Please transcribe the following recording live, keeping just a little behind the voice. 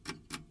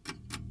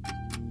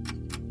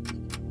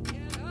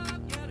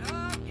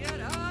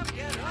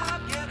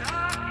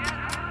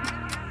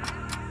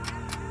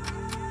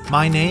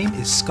My name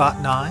is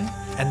Scott Nye,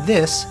 and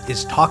this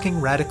is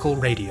Talking Radical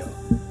Radio.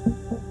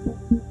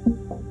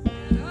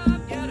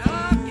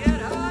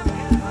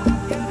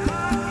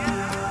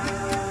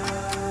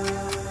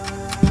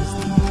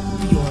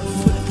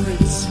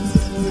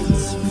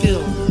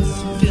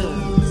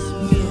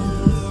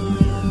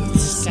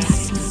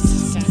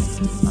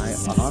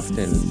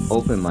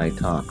 Open my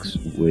talks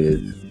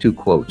with two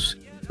quotes.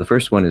 The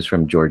first one is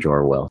from George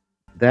Orwell.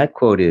 That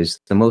quote is,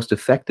 "The most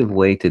effective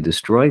way to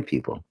destroy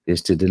people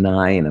is to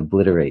deny and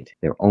obliterate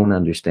their own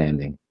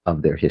understanding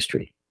of their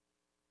history."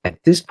 At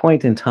this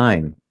point in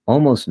time,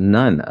 almost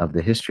none of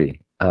the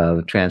history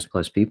of trans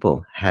plus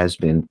people has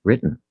been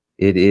written.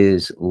 It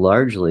is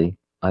largely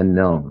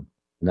unknown,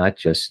 not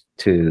just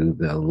to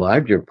the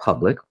larger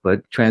public,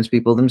 but trans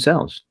people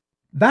themselves.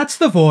 That's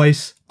the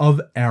voice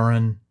of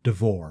Aaron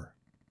DeVore.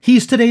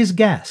 He's today's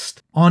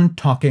guest on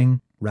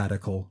Talking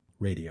Radical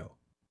Radio.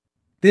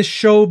 This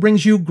show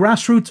brings you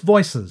grassroots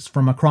voices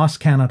from across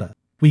Canada.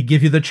 We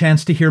give you the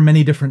chance to hear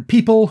many different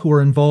people who are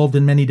involved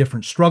in many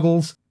different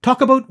struggles,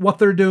 talk about what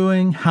they're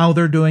doing, how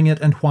they're doing it,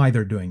 and why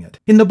they're doing it,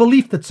 in the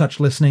belief that such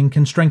listening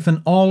can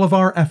strengthen all of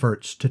our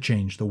efforts to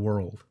change the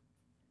world.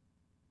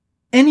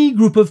 Any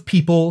group of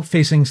people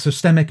facing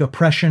systemic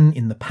oppression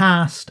in the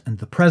past and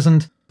the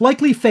present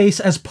likely face,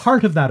 as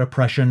part of that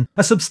oppression,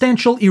 a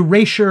substantial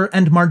erasure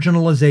and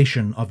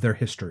marginalization of their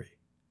history.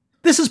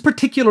 This is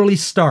particularly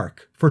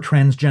stark for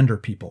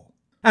transgender people.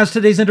 As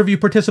today's interview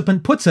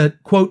participant puts it,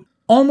 quote,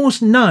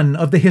 "Almost none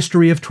of the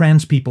history of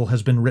trans people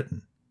has been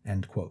written,"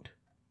 end quote.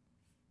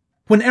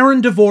 When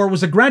Aaron DeVore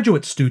was a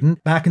graduate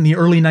student back in the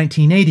early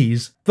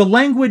 1980s, the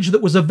language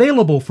that was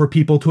available for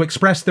people to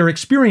express their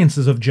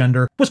experiences of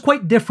gender was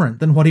quite different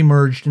than what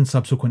emerged in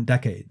subsequent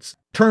decades.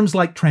 Terms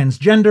like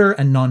transgender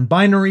and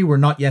non-binary were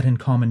not yet in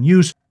common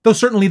use, though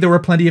certainly there were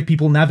plenty of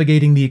people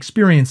navigating the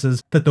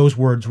experiences that those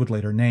words would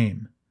later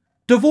name.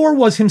 DeVore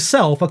was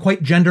himself a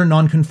quite gender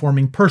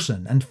non-conforming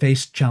person and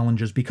faced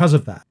challenges because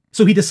of that.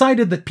 So he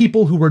decided that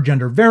people who were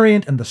gender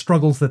variant and the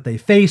struggles that they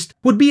faced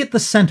would be at the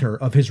center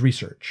of his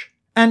research.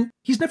 And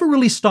he's never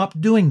really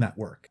stopped doing that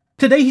work.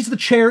 Today he's the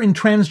chair in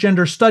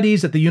transgender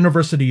studies at the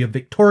University of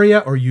Victoria,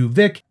 or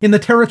UVic, in the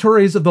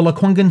territories of the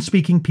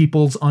Lekwungen-speaking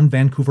peoples on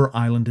Vancouver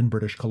Island in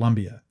British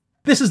Columbia.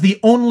 This is the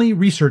only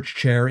research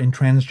chair in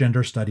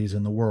transgender studies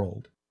in the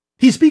world.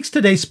 He speaks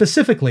today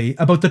specifically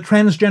about the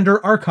Transgender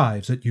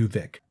Archives at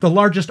UVic, the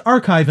largest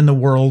archive in the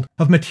world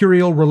of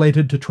material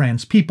related to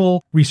trans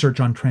people, research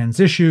on trans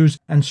issues,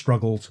 and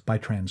struggles by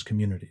trans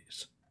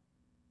communities.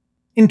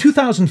 In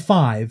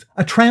 2005,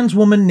 a trans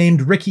woman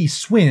named Rikki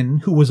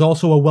Swinn, who was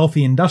also a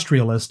wealthy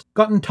industrialist,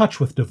 got in touch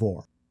with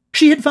DeVore.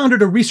 She had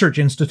founded a research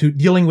institute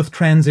dealing with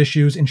trans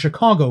issues in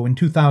Chicago in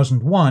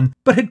 2001,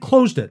 but had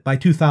closed it by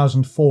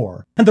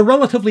 2004, and the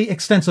relatively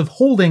extensive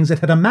holdings it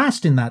had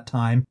amassed in that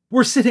time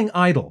were sitting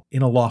idle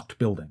in a locked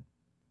building.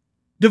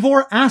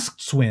 DeVore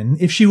asked Swinn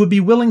if she would be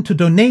willing to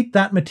donate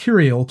that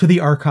material to the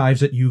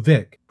archives at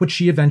UVic, which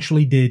she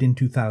eventually did in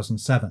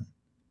 2007.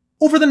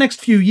 Over the next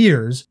few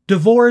years,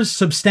 DeVore's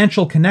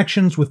substantial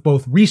connections with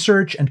both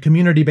research and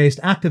community-based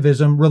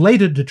activism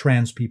related to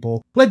trans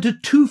people led to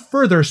two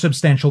further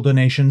substantial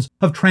donations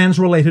of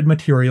trans-related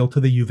material to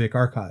the UVic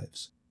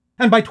archives.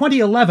 And by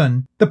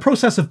 2011, the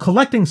process of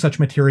collecting such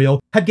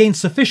material had gained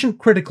sufficient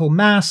critical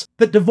mass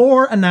that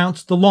DeVore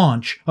announced the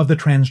launch of the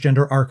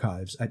Transgender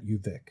Archives at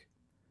UVic.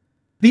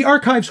 The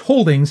archive's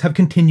holdings have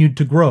continued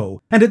to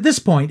grow, and at this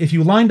point, if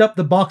you lined up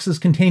the boxes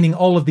containing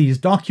all of these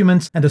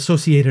documents and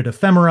associated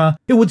ephemera,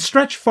 it would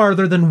stretch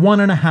farther than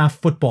 1.5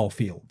 football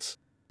fields.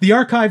 The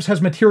archives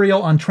has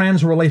material on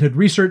trans-related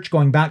research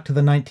going back to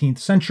the 19th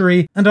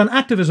century, and on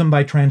activism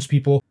by trans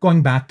people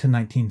going back to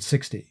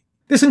 1960.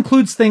 This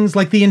includes things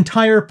like the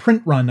entire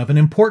print run of an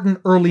important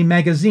early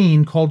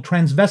magazine called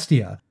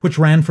Transvestia, which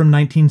ran from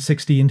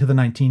 1960 into the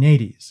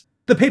 1980s.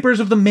 The papers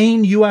of the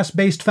main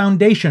US-based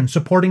foundation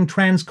supporting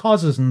trans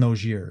causes in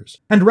those years,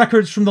 and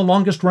records from the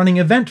longest-running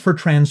event for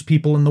trans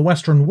people in the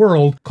Western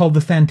world called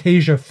the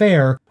Fantasia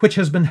Fair, which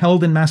has been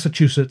held in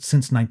Massachusetts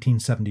since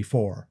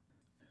 1974.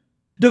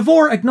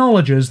 DeVore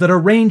acknowledges that a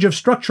range of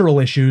structural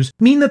issues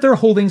mean that their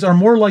holdings are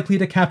more likely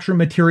to capture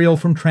material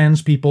from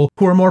trans people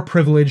who are more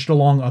privileged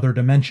along other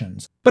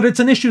dimensions, but it's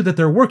an issue that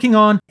they're working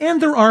on,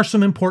 and there are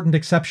some important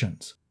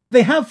exceptions.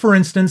 They have, for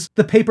instance,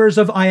 the papers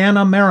of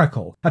Ayanna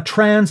Maracle, a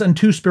trans and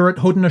Two-Spirit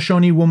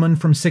Haudenosaunee woman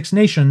from Six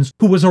Nations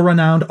who was a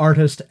renowned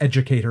artist,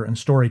 educator, and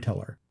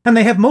storyteller. And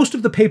they have most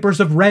of the papers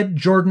of Red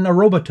Jordan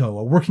Arobato,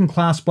 a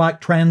working-class black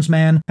trans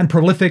man and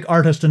prolific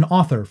artist and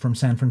author from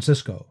San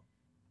Francisco.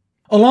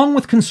 Along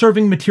with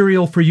conserving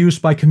material for use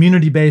by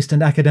community-based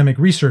and academic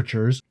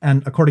researchers,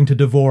 and according to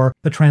DeVore,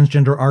 the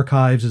Transgender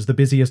Archives is the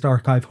busiest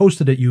archive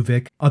hosted at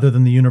UVic, other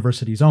than the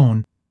university's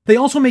own, they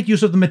also make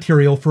use of the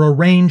material for a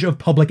range of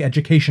public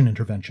education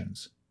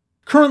interventions.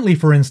 Currently,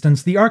 for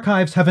instance, the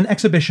archives have an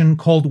exhibition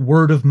called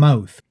Word of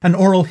Mouth, an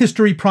oral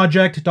history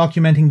project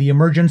documenting the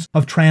emergence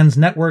of trans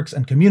networks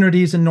and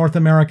communities in North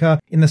America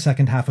in the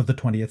second half of the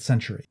 20th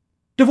century.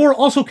 DeVore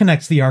also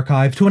connects the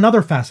archive to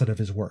another facet of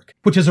his work,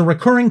 which is a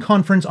recurring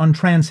conference on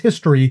trans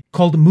history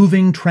called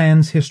Moving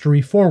Trans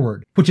History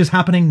Forward, which is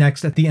happening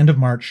next at the end of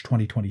March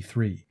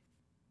 2023.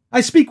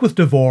 I speak with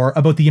DeVore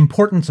about the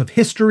importance of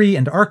history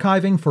and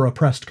archiving for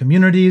oppressed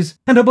communities,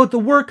 and about the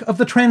work of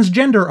the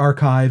Transgender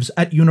Archives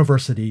at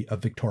University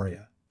of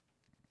Victoria.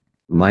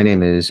 My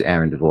name is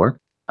Aaron DeVore.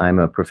 I'm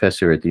a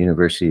professor at the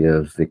University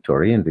of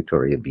Victoria in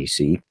Victoria,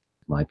 BC.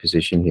 My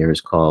position here is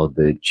called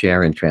the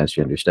Chair in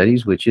Transgender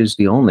Studies, which is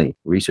the only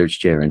research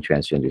chair in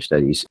transgender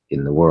studies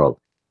in the world.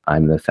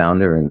 I'm the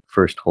founder and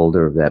first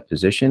holder of that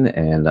position,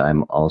 and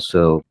I'm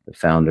also the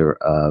founder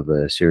of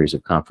a series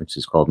of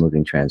conferences called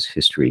Moving Trans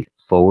History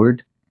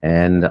Forward,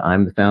 and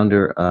I'm the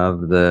founder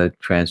of the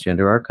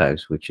Transgender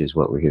Archives, which is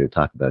what we're here to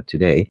talk about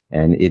today,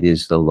 and it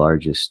is the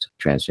largest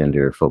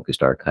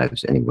transgender-focused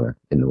archives anywhere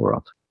in the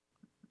world.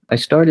 I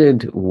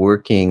started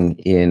working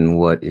in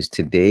what is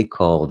today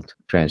called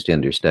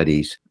transgender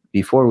studies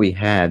before we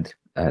had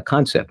a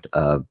concept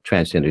of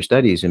transgender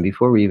studies and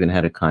before we even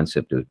had a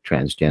concept of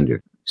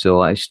transgender.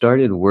 So I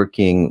started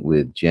working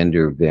with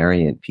gender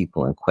variant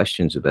people and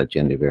questions about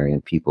gender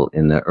variant people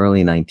in the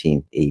early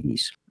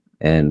 1980s.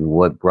 And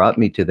what brought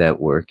me to that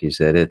work is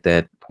that at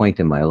that point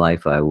in my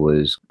life, I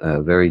was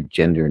a very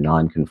gender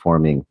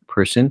non-conforming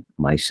person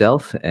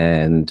myself.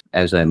 And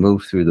as I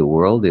moved through the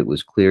world, it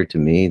was clear to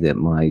me that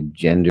my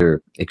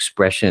gender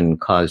expression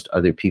caused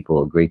other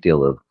people a great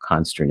deal of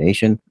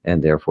consternation,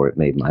 and therefore it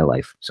made my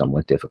life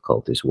somewhat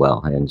difficult as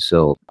well. And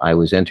so I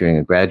was entering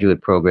a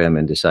graduate program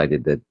and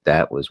decided that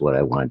that was what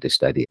I wanted to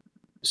study.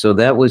 So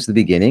that was the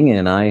beginning,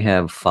 and I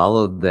have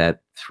followed that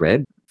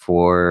thread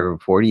for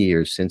 40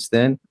 years since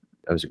then.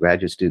 I was a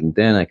graduate student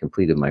then. I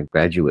completed my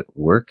graduate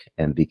work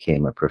and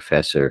became a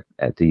professor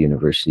at the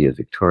University of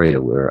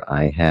Victoria, where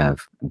I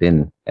have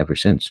been ever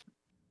since.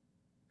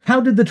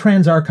 How did the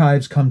Trans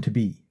Archives come to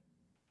be?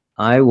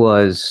 I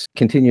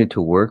continued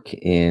to work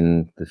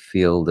in the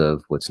field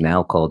of what's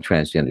now called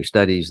transgender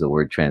studies. The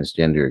word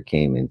transgender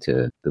came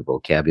into the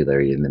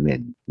vocabulary in the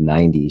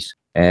mid-90s,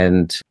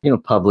 and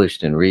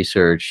published and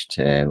researched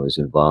and was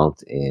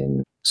involved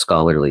in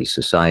scholarly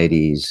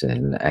societies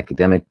and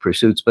academic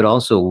pursuits, but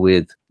also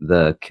with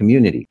the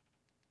community.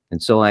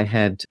 And so I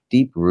had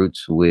deep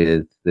roots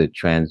with the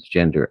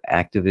transgender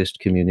activist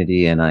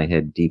community, and I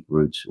had deep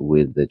roots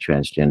with the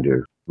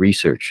transgender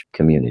research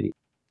community.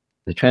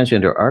 The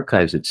Transgender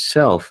Archives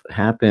itself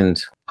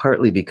happened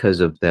partly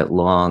because of that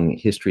long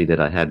history that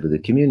I had with the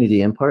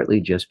community, and partly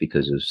just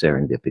because of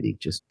serendipity,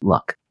 just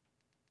luck.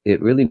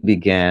 It really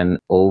began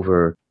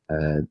over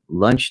a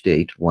lunch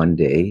date one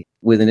day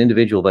with an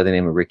individual by the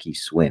name of Ricky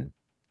Swin.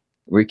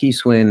 Ricky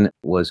Swin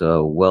was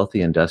a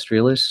wealthy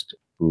industrialist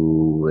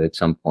who at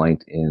some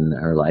point in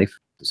her life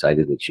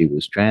decided that she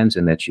was trans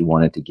and that she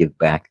wanted to give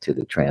back to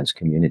the trans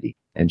community.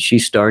 And she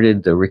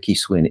started the Ricky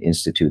Swin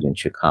Institute in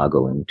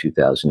Chicago in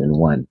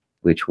 2001,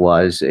 which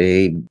was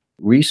a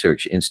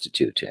research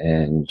institute.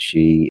 And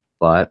she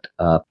bought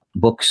up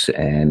books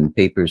and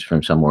papers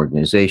from some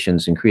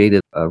organizations and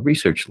created a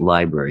research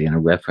library and a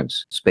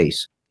reference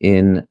space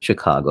in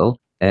Chicago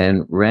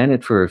and ran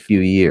it for a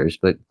few years,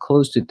 but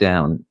closed it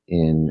down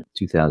in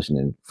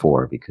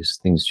 2004 because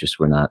things just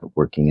were not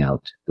working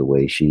out the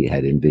way she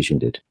had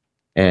envisioned it.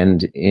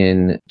 And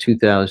in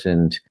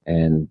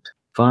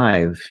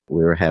 2005,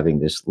 we were having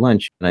this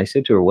lunch, and I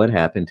said to her, what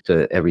happened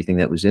to everything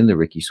that was in the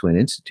Ricky Swin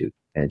Institute?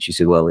 And she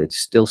said, well, it's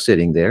still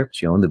sitting there.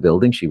 She owned the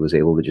building. She was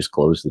able to just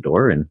close the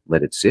door and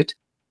let it sit.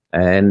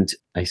 And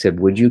I said,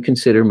 would you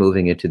consider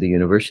moving it to the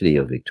University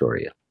of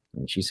Victoria?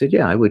 And she said,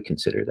 yeah, I would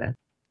consider that.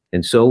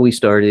 And so we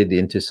started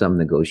into some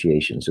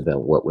negotiations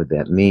about what would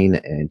that mean.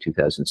 And in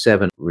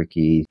 2007,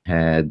 Ricky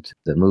had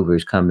the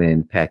movers come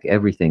in, pack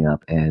everything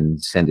up,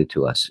 and send it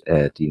to us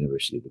at the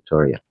University of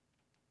Victoria.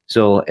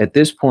 So at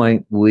this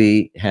point,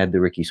 we had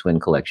the Ricky Swin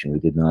collection. We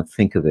did not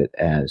think of it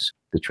as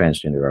the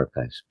Transgender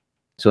Archives.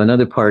 So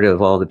another part of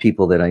all the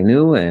people that I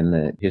knew and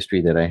the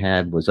history that I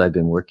had was I've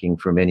been working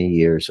for many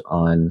years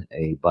on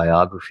a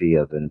biography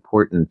of an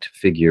important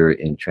figure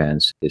in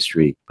trans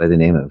history by the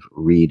name of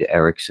Reed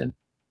Erickson.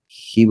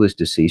 He was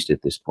deceased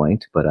at this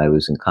point, but I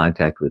was in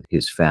contact with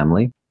his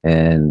family,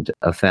 and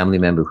a family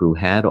member who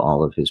had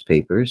all of his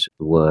papers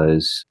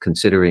was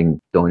considering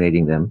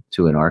donating them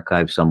to an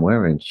archive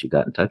somewhere, and she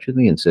got in touch with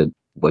me and said,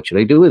 what should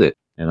I do with it?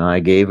 And I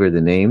gave her the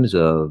names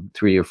of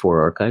 3 or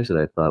 4 archives that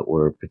I thought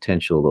were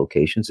potential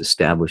locations,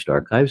 established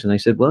archives. And I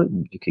said, well,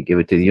 you could give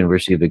it to the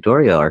University of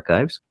Victoria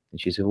Archives. And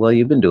she said, well,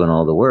 you've been doing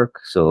all the work.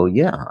 So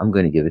yeah, I'm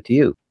going to give it to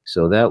you.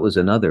 So that was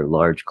another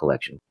large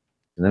collection.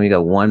 And then we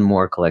got one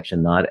more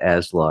collection, not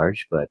as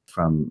large, but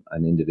from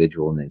an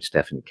individual named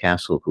Stephanie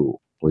Castle, who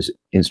was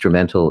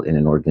instrumental in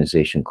an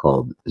organization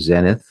called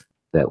Zenith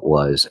that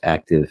was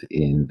active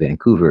in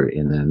Vancouver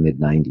in the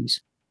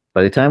mid-90s.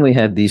 By the time we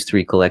had these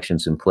 3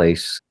 collections in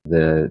place,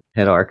 the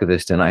head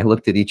archivist and I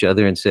looked at each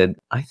other and said,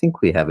 I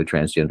think we have a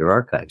Transgender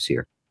Archives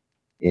here.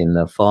 In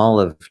the fall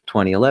of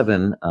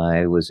 2011,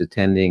 I was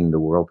attending the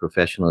World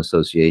Professional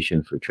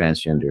Association for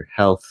Transgender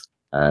Health,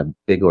 a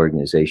big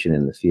organization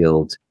in the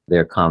field,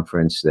 their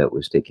conference that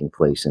was taking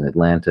place in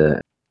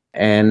Atlanta.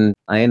 And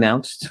I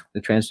announced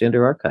the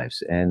Transgender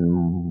Archives, and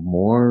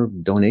more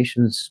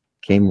donations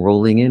came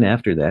rolling in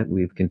after that.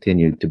 We've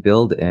continued to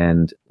build,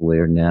 and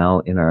we're now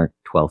in our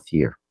 12th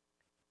year.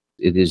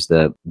 It is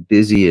the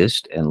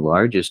busiest and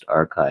largest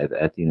archive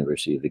at the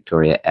University of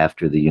Victoria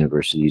after the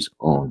university's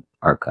own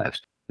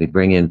archives. We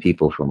bring in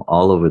people from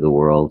all over the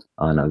world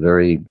on a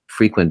very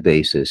frequent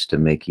basis to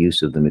make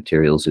use of the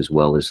materials, as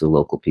well as the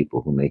local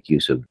people who make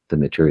use of the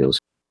materials.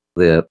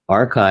 The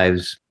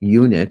archives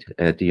unit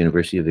at the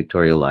University of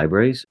Victoria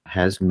Libraries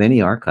has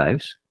many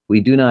archives. We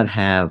do not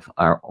have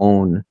our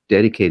own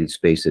dedicated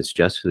space that's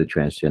just for the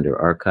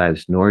transgender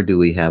archives, nor do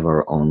we have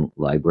our own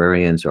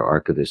librarians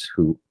or archivists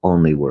who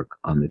only work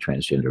on the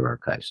transgender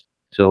archives.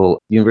 So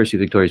University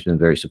of Victoria has been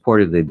very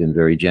supportive. They've been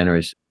very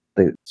generous.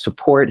 The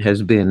support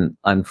has been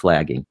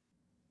unflagging.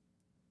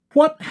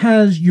 What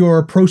has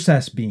your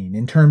process been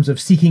in terms of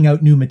seeking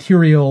out new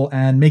material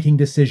and making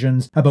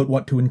decisions about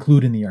what to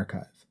include in the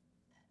archive?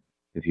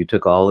 If you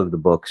took all of the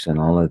books and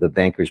all of the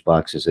banker's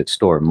boxes that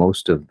store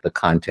most of the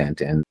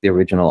content and the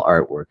original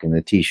artwork and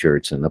the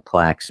t-shirts and the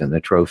plaques and the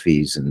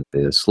trophies and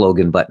the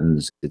slogan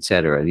buttons,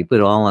 etc., you put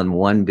it all on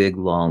one big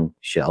long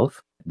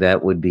shelf,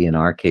 that would be, in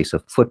our case, a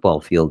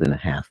football field and a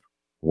half.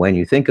 When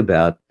you think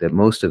about that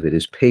most of it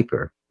is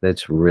paper,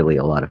 that's really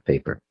a lot of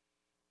paper.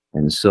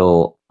 And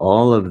so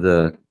all of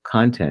the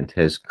content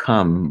has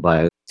come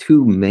by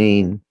two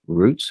main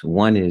routes.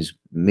 One is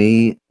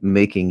me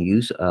making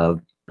use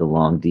of the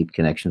long, deep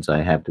connections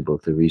I have to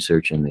both the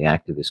research and the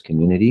activist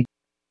community.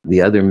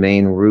 The other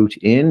main route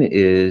in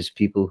is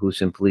people who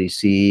simply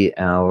see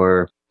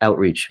our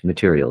outreach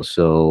materials.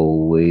 So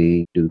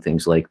we do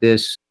things like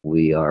this.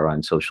 We are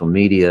on social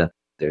media.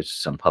 There's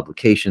some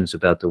publications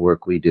about the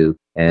work we do.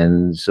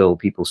 And so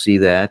people see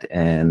that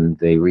and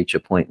they reach a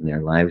point in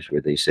their lives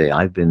where they say,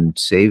 I've been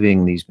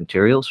saving these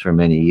materials for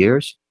many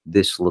years.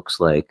 This looks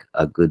like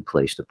a good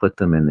place to put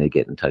them. And they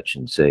get in touch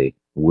and say,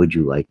 would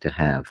you like to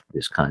have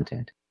this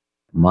content?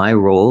 My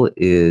role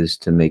is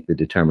to make the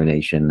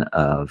determination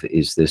of,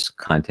 is this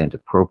content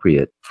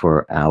appropriate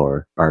for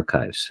our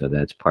archives? So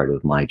that's part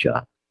of my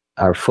job.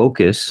 Our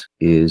focus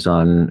is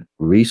on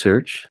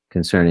research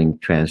concerning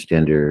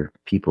transgender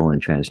people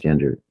and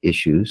transgender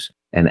issues,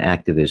 and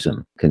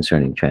activism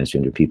concerning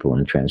transgender people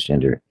and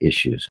transgender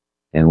issues.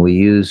 And we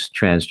use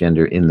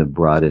transgender in the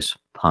broadest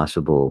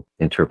possible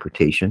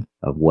interpretation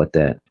of what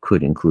that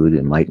could include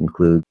and might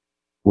include.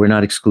 We're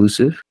not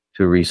exclusive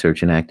to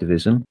research and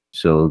activism.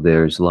 So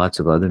there's lots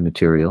of other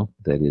material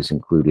that is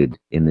included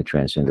in the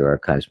Transgender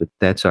Archives, but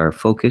that's our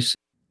focus.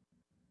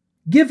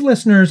 Give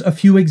listeners a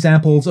few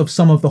examples of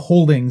some of the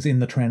holdings in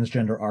the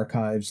Transgender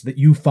Archives that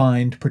you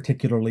find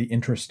particularly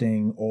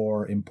interesting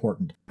or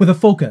important, with a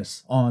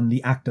focus on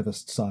the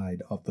activist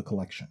side of the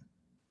collection.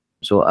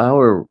 So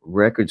our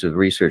records of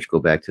research go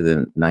back to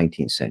the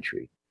 19th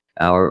century.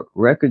 Our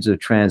records of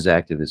trans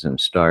activism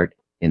start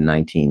in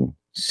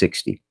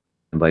 1960.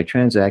 And by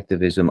trans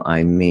activism,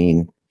 I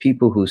mean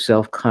people who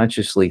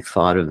self-consciously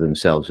thought of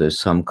themselves as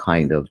some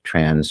kind of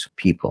trans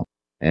people.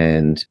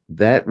 And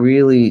that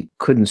really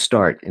couldn't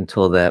start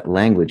until that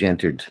language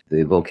entered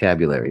the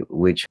vocabulary,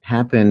 which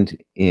happened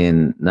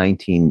in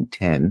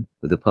 1910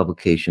 with the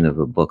publication of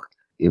a book.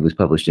 It was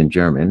published in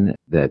German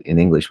that in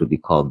English would be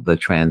called The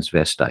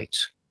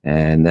Transvestites.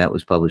 And that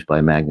was published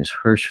by Magnus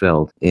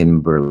Hirschfeld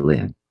in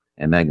Berlin.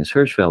 And Magnus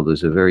Hirschfeld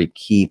was a very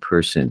key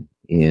person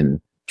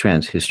in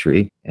trans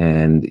history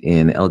and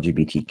in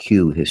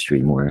LGBTQ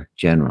history more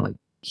generally.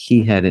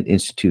 He had an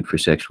Institute for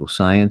Sexual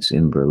Science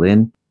in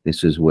Berlin.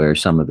 This is where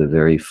some of the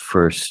very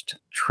first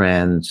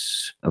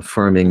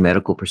trans-affirming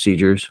medical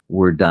procedures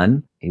were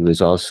done. He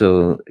was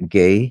also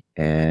gay,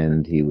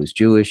 and he was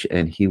Jewish,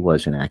 and he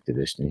was an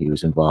activist, and he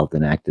was involved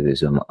in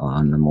activism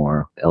on the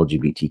more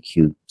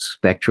LGBTQ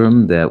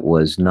spectrum that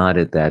was not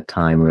at that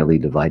time really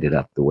divided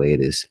up the way it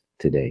is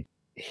today.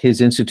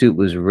 His institute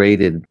was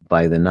raided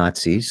by the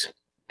Nazis,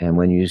 and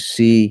when you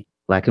see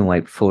black and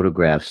white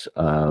photographs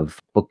of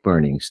book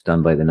burnings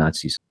done by the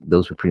Nazis,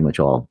 those were pretty much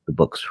all the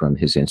books from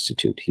his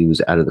institute. He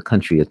was out of the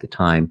country at the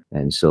time,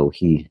 and so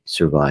he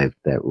survived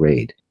that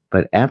raid.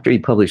 But after he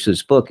published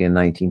this book in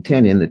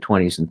 1910, in the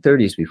 20s and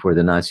 30s, before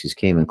the Nazis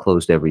came and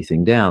closed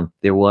everything down,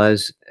 there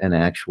was an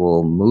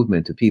actual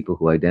movement of people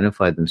who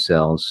identified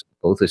themselves,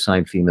 both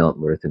assigned female at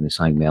birth and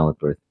assigned male at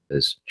birth,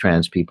 as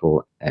trans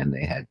people, and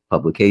they had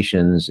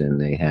publications and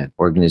they had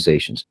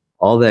organizations.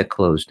 All that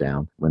closed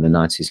down when the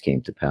Nazis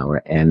came to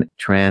power, and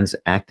trans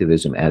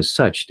activism as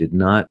such did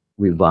not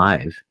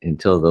revive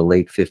until the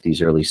late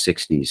 50s, early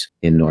 60s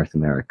in North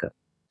America.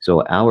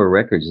 So our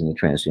records in the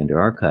Transgender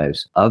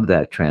Archives of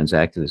that trans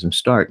activism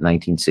start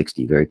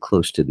 1960, very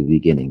close to the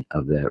beginning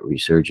of that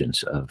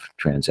resurgence of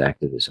trans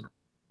activism.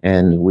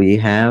 And we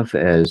have,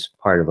 as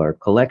part of our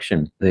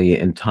collection, the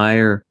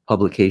entire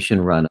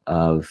publication run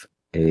of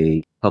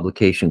a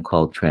publication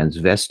called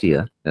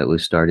Transvestia that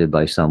was started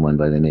by someone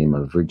by the name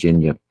of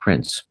Virginia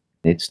Prince.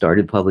 It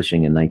started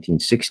publishing in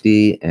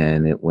 1960,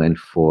 and it went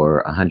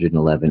for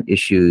 111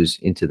 issues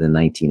into the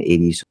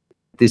 1980s.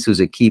 This was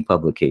a key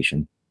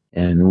publication.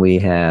 And we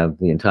have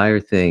the entire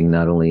thing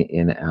not only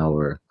in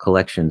our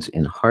collections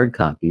in hard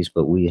copies,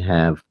 but we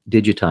have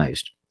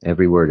digitized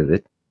every word of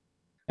it.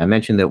 I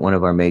mentioned that one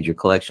of our major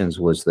collections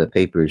was the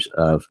papers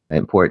of an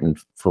important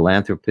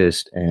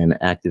philanthropist and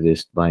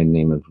activist by the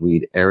name of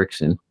Reed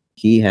Erickson.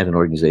 He had an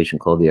organization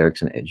called the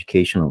Erickson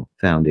Educational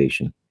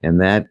Foundation,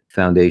 and that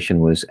foundation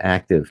was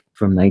active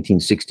from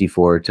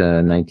 1964 to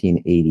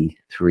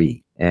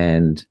 1983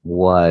 and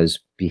was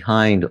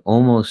behind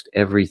almost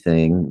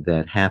everything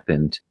that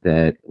happened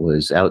that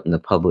was out in the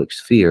public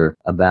sphere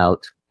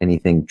about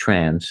anything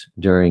trans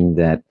during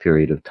that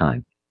period of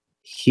time.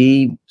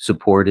 He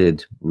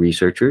supported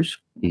researchers.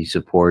 He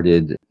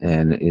supported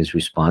and is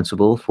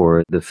responsible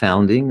for the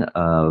founding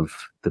of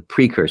the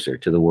precursor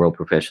to the World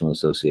Professional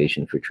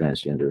Association for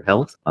Transgender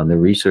Health on the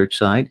research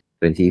side.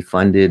 But he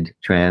funded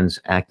trans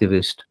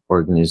activist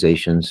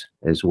organizations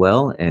as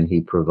well, and he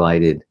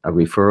provided a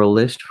referral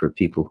list for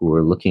people who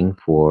were looking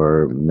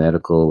for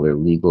medical or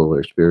legal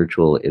or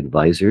spiritual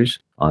advisors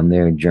on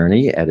their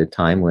journey at a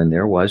time when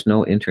there was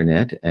no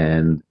internet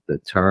and the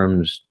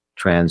terms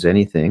trans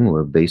anything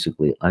were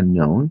basically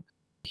unknown.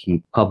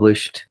 He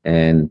published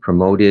and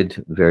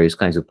promoted various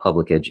kinds of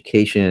public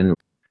education.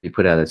 He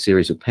put out a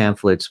series of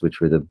pamphlets, which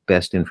were the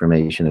best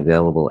information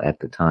available at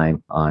the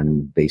time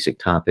on basic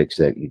topics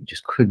that you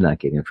just could not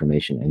get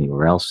information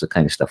anywhere else. The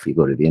kind of stuff you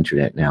go to the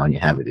internet now and you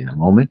have it in a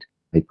moment.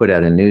 They put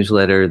out a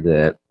newsletter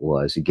that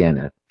was, again,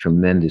 a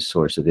tremendous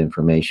source of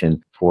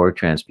information for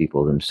trans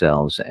people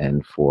themselves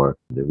and for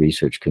the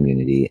research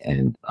community.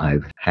 And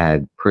I've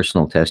had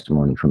personal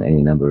testimony from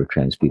any number of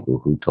trans people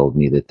who told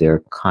me that their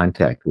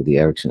contact with the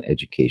Erickson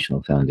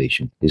Educational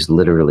Foundation is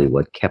literally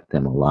what kept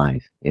them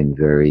alive in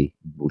very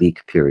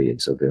bleak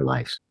periods of their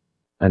lives.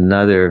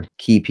 Another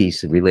key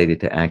piece related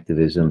to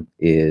activism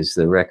is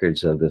the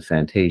records of the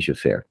Fantasia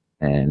Fair.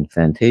 And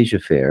Fantasia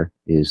Fair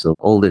is the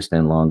oldest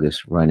and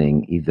longest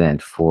running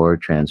event for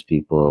trans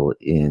people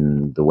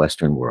in the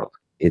Western world.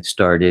 It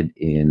started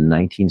in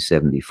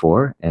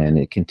 1974 and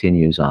it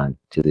continues on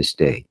to this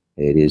day.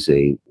 It is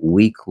a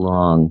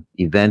week-long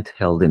event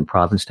held in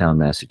Provincetown,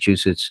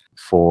 Massachusetts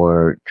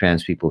for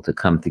trans people to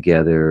come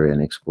together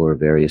and explore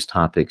various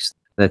topics.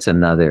 That's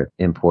another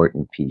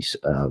important piece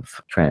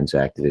of trans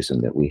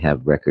activism that we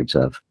have records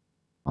of.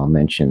 I'll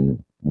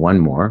mention one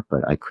more,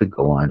 but I could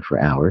go on for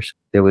hours.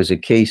 There was a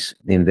case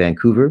in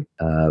Vancouver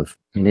of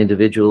an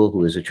individual who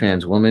was a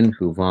trans woman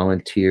who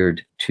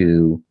volunteered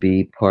to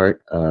be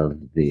part of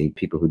the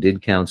people who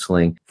did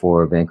counseling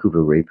for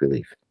Vancouver Rape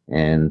Relief.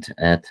 And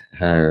at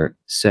her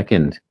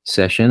second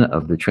session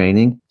of the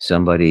training,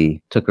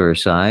 somebody took her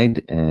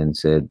aside and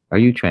said, "Are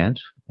you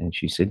trans?" And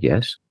she said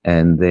yes.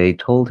 And they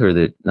told her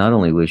that not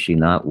only was she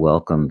not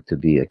welcome to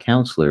be a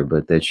counselor,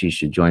 but that she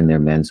should join their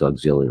men's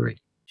auxiliary.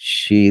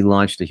 She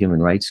launched a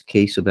human rights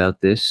case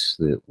about this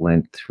that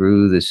went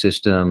through the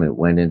system. It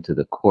went into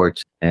the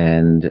courts,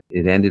 and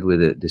it ended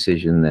with a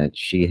decision that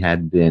she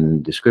had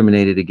been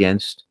discriminated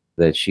against,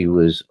 that she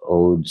was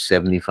owed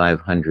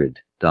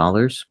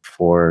 $7,500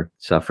 for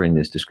suffering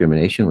this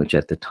discrimination, which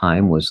at the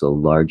time was the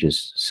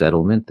largest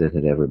settlement that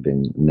had ever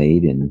been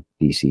made in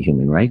BC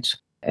human rights.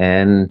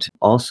 And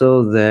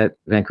also that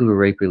Vancouver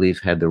Rape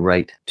Relief had the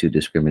right to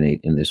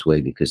discriminate in this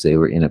way because they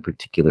were in a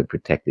particular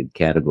protected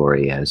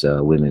category as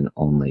a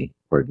women-only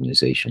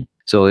organization.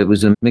 So it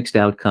was a mixed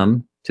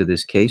outcome to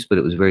this case, but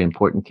it was a very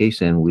important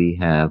case, and we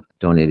have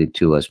donated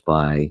to us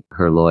by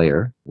her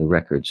lawyer the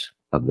records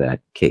of that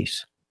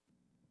case.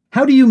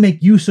 How do you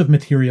make use of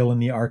material in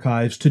the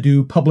archives to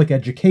do public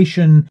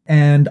education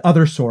and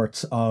other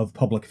sorts of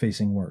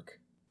public-facing work?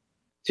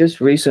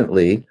 Just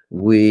recently,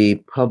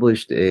 we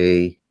published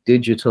a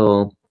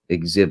digital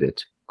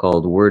exhibit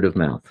called Word of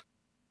Mouth.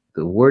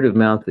 The Word of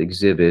Mouth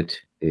exhibit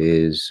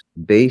is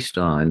based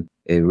on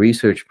a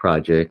research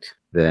project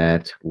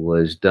that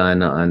was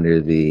done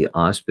under the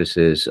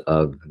auspices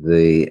of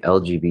the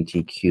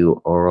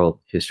LGBTQ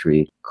Oral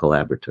History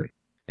Collaboratory.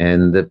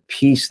 And the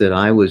piece that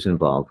I was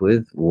involved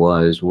with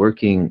was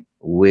working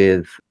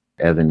with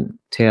Evan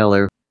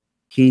Taylor.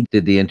 He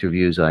did the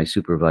interviews. I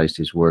supervised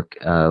his work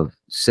of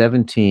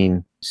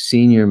 17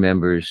 senior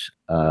members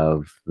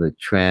of the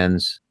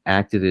trans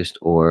activist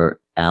or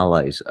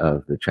allies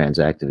of the trans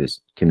activist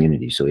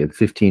community. So we have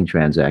 15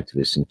 trans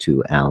activists and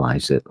 2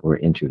 allies that were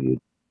interviewed.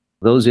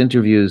 Those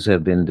interviews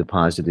have been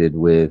deposited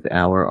with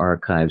our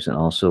archives and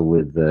also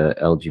with the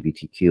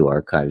LGBTQ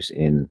archives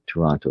in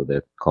Toronto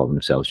that call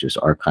themselves just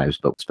archives,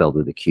 but spelled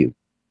with a Q.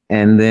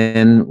 And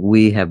then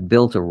we have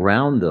built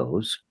around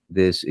those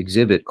this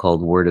exhibit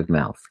called Word of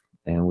Mouth.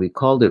 And we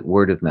called it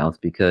Word of Mouth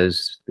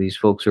because these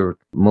folks are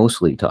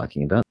mostly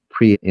talking about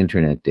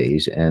pre-internet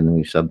days, and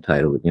we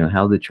subtitled it,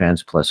 how the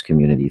trans plus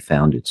community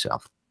found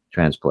itself.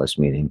 Trans plus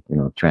meaning,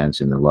 trans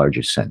in the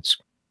largest sense.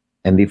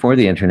 And before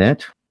the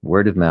internet,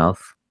 word of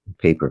mouth,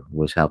 paper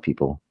was how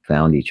people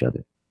found each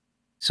other.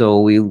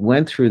 So we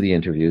went through the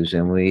interviews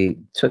and we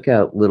took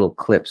out little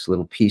clips,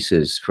 little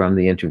pieces from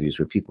the interviews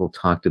where people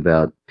talked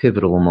about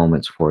pivotal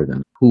moments for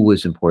them. Who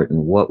was important?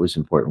 What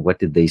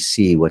did they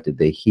see? What did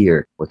they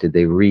hear? What did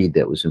they read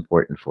that was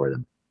important for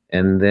them?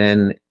 And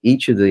then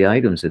each of the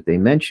items that they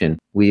mention,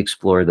 we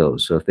explore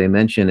those. So if they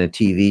mention a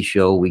TV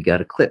show, we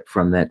got a clip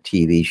from that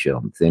TV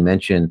show. If they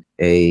mention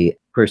a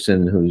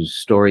person whose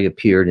story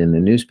appeared in the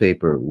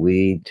newspaper,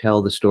 we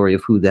tell the story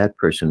of who that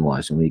person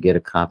was, and we get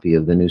a copy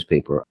of the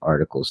newspaper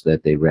articles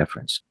that they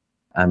reference.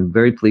 I'm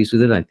very pleased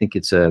with it. I think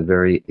it's a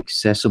very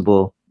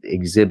accessible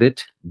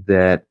exhibit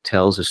that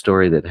tells a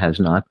story that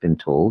has not been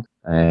told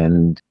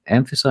and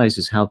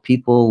emphasizes how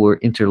people were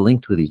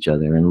interlinked with each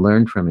other and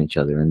learned from each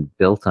other and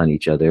built on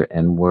each other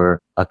and were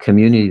a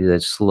community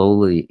that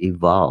slowly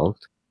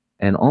evolved.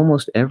 And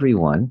almost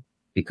everyone,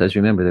 because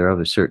remember, they're of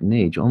a certain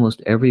age,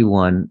 almost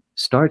everyone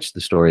starts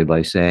the story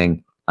by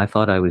saying, I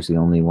thought I was the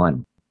only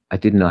one. I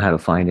didn't know how to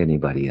find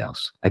anybody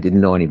else. I didn't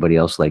know anybody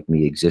else like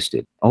me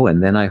existed. Oh,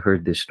 and then I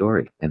heard this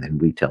story, and then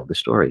we tell the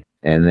story.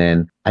 And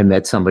then I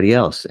met somebody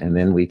else, and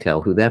then we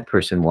tell who that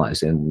person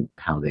was and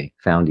how they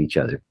found each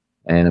other.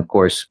 And of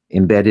course,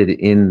 embedded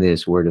in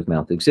this word of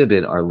mouth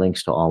exhibit are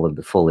links to all of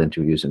the full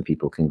interviews, and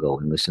people can go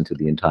and listen to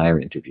the entire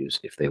interviews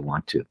if they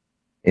want to.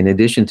 In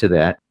addition to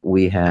that,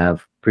 we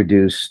have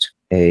produced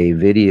a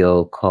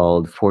video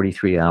called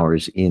 43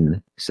 Hours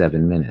in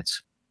 7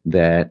 Minutes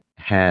that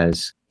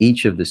has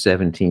each of the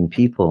 17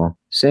 people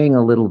saying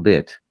a little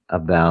bit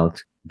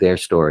about their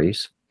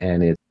stories.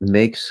 And it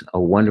makes a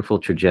wonderful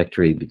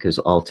trajectory because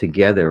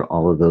altogether,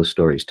 all of those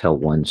stories tell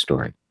one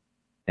story.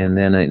 And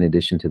then in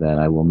addition to that,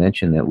 I will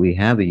mention that we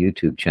have a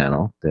YouTube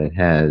channel that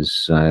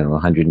has,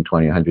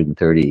 120,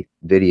 130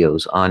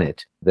 videos on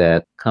it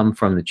that come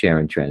from the chair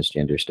in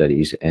transgender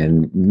studies.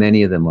 And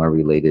many of them are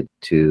related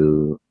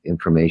to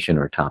information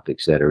or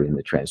topics that are in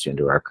the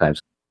transgender archives.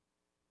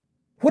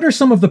 What are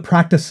some of the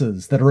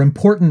practices that are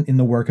important in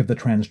the work of the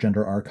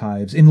Transgender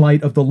Archives in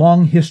light of the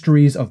long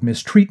histories of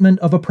mistreatment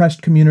of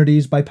oppressed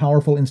communities by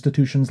powerful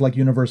institutions like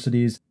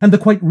universities and the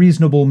quite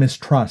reasonable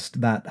mistrust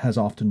that has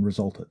often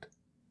resulted?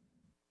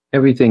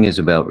 Everything is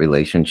about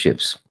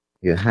relationships.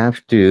 You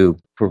have to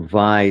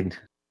provide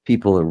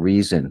people a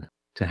reason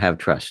to have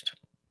trust.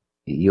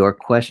 Your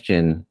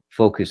question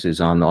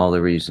focuses on all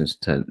the reasons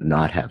to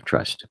not have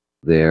trust.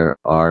 There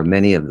are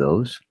many of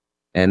those,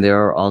 and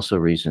there are also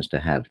reasons to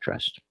have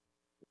trust.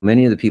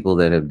 Many of the people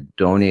that have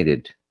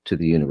donated to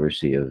the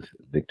University of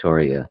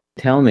Victoria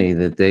tell me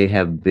that they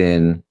have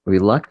been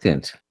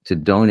reluctant to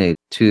donate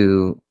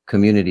to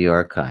community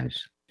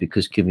archives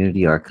because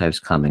community archives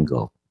come and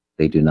go.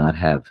 They do not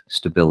have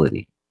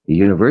stability. The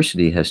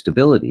university has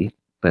stability,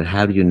 but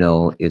how do you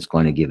know it's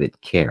going to give it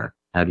care?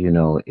 How do you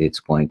know it's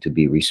going to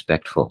be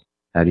respectful?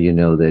 How do you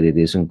know that it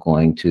isn't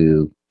going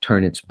to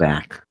turn its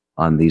back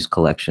on these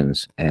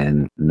collections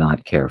and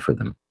not care for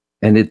them?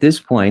 And at this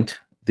point,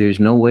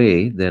 there's no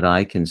way that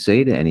I can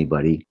say to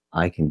anybody,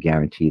 I can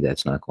guarantee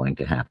that's not going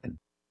to happen.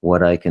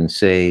 What I can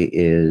say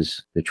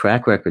is the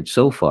track record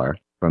so far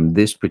from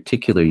this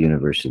particular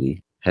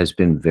university has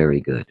been very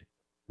good.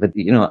 But,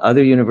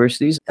 other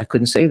universities, I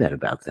couldn't say that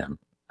about them.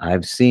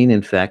 I've seen,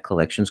 in fact,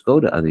 collections go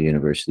to other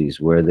universities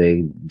where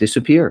they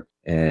disappear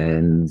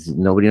and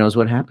nobody knows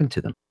what happened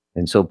to them.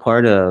 And so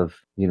part of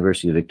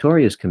University of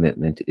Victoria's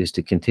commitment is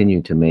to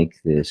continue to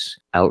make this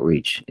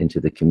outreach into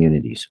the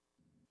communities.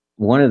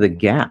 One of the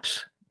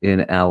gaps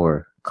in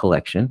our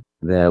collection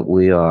that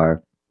we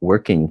are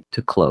working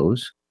to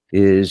close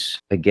is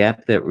a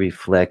gap that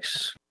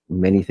reflects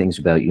many things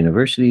about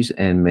universities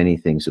and many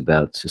things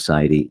about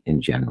society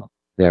in general.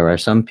 There are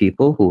some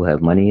people who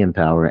have money and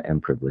power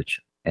and privilege,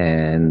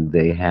 and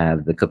they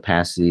have the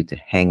capacity to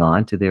hang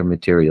on to their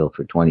material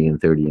for 20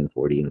 and 30 and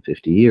 40 and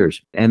 50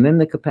 years, and then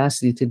the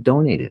capacity to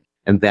donate it.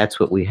 And that's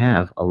what we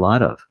have a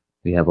lot of.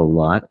 We have a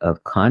lot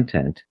of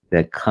content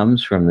that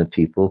comes from the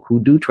people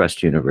who do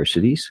trust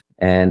universities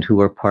and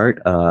who are part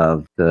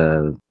of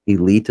the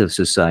elite of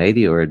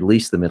society, or at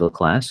least the middle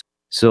class.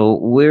 So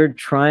we're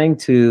trying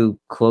to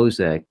close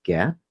that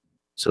gap.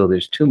 So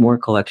there's two more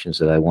collections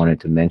that I wanted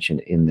to mention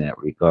in that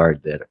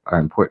regard that are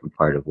an important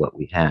part of what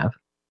we have.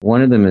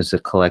 One of them is a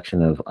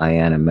collection of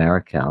Ayanna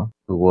Marikal,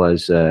 who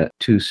was a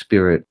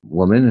two-spirit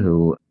woman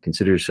who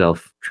considered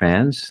herself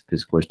trans,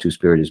 because of course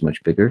two-spirit is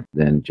much bigger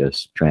than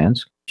just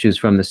trans. She was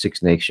from the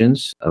Six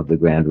Nations of the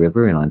Grand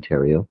River in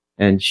Ontario.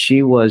 And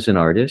she was an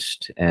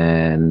artist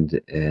and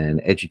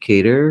an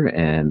educator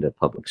and a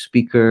public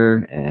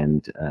speaker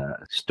and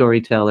a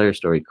storyteller,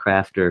 story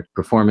crafter,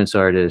 performance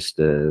artist,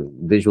 a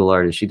visual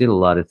artist. She did a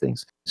lot of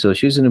things. So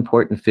she was an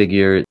important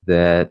figure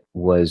that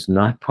was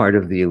not part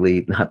of the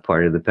elite, not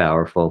part of the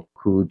powerful,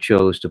 who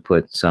chose to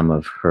put some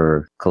of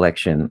her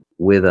collection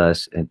with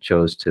us and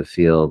chose to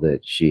feel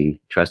that she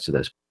trusted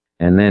us.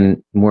 And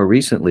then more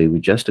recently,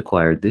 we just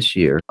acquired this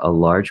year a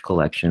large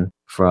collection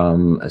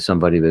from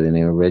somebody by the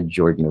name of Red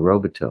Jordan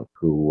Roboto,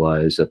 who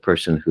was a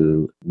person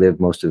who lived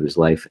most of his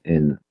life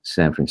in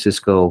San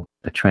Francisco,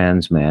 a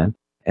trans man.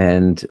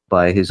 And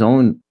by his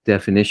own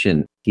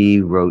definition,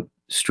 he wrote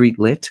street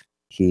lit.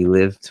 He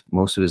lived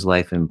most of his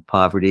life in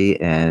poverty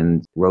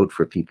and wrote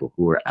for people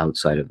who were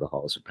outside of the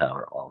halls of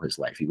power all his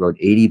life. He wrote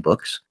 80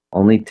 books.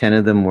 Only 10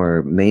 of them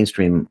were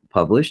mainstream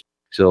published.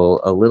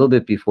 So a little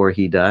bit before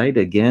he died,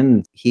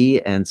 again,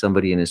 he and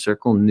somebody in his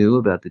circle knew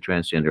about the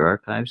Transgender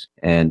Archives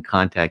and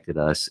contacted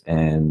us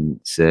and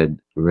said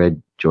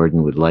Red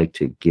Jordan would like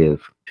to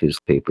give his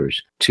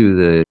papers to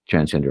the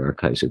Transgender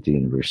Archives at the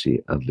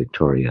University of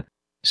Victoria.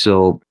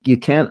 So you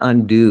can't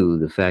undo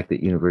the fact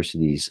that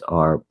universities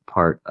are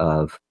part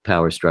of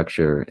power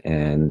structure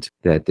and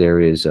that there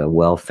is a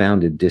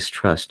well-founded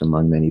distrust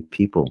among many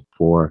people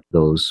for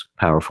those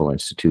powerful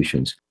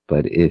institutions.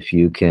 But if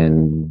you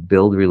can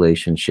build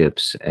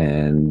relationships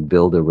and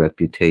build a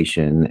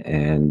reputation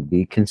and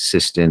be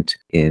consistent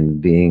in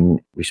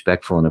being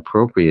respectful and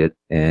appropriate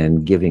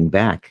and giving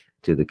back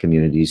to the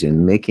communities,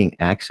 and making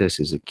access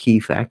is a key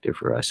factor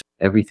for us.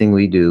 Everything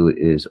we do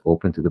is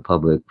open to the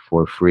public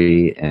for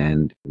free,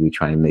 and we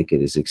try and make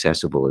it as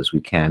accessible as we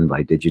can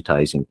by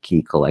digitizing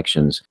key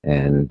collections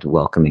and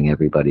welcoming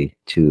everybody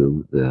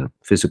to the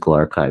physical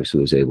archives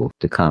who is able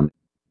to come.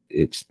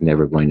 It's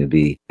never going to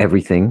be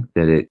everything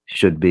that it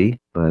should be,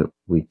 but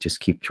we just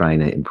keep trying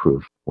to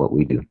improve what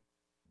we do.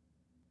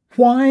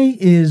 Why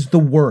is the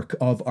work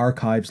of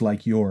archives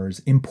like yours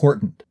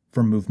important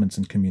for movements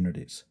and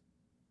communities?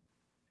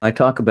 I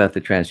talk about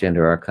the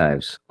Transgender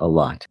Archives a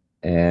lot,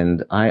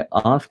 and I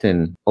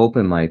often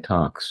open my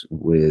talks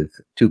with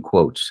two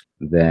quotes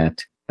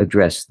that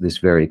address this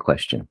very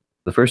question.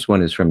 The first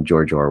one is from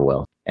George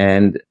Orwell,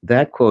 and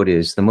that quote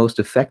is, "The most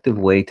effective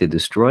way to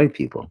destroy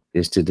people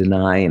is to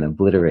deny and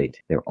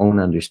obliterate their own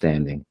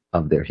understanding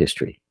of their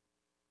history."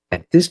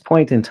 At this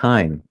point in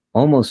time,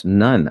 almost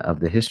none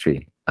of the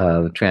history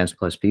of trans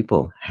plus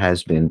people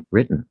has been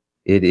written.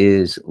 It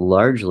is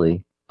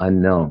largely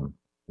unknown,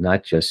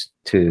 not just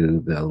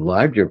to the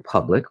larger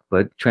public,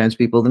 but trans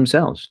people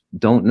themselves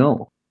don't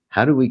know.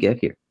 How did we get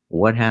here?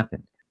 What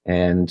happened?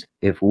 And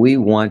if we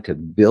want to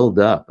build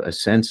up a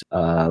sense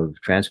of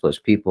trans plus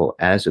people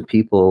as a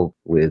people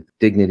with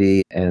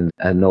dignity and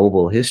a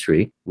noble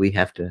history, we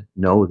have to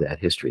know that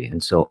history.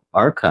 And so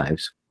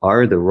archives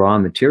are the raw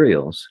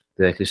materials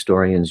that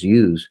historians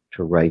use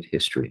to write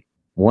history.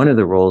 One of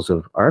the roles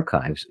of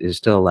archives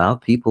is to allow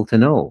people to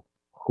know,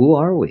 who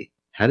are we?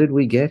 How did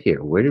we get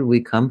here? Where did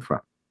we come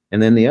from?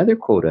 And then the other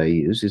quote I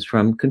use is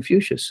from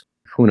Confucius.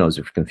 Who knows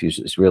if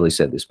Confucius really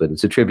said this, but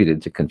it's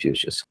attributed to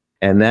Confucius.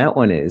 And that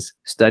one is,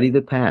 study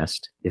the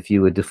past if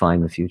you would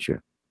define the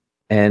future.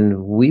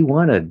 And we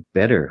want a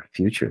better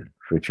future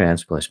for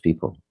trans plus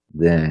people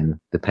than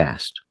the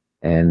past.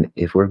 And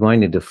if we're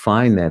going to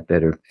define that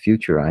better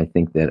future, I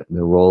think that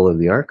the role of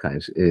the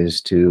archives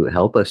is to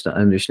help us to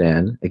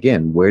understand,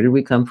 again, where did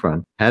we come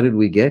from? How did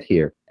we get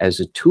here? As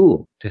a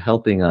tool to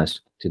helping us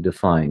to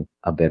define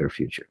a better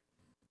future.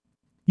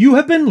 You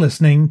have been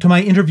listening to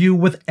my interview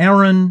with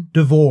Aaron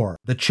DeVore,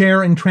 the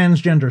chair in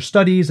transgender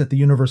studies at the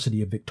University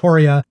of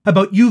Victoria,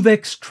 about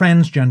UVic's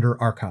Transgender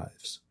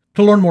Archives.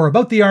 To learn more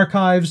about the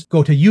archives,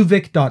 go to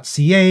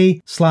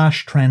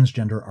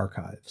uvic.ca/transgender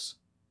archives.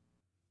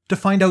 To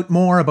find out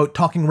more about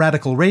Talking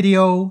Radical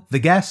Radio, the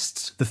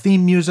guests, the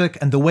theme music,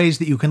 and the ways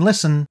that you can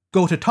listen,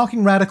 go to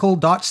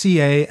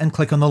talkingradical.ca and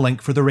click on the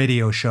link for the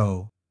radio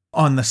show.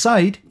 On the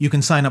site, you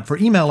can sign up for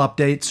email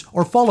updates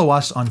or follow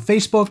us on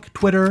Facebook,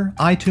 Twitter,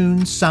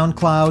 iTunes,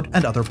 SoundCloud,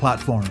 and other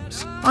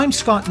platforms. I'm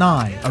Scott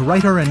Nye, a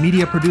writer and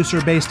media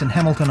producer based in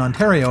Hamilton,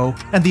 Ontario,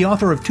 and the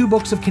author of 2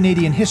 books of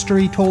Canadian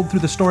history told through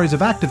the stories of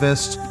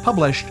activists,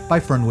 published by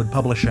Fernwood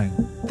Publishing.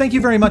 Thank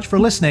you very much for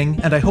listening,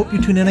 and I hope you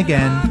tune in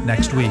again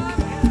next week.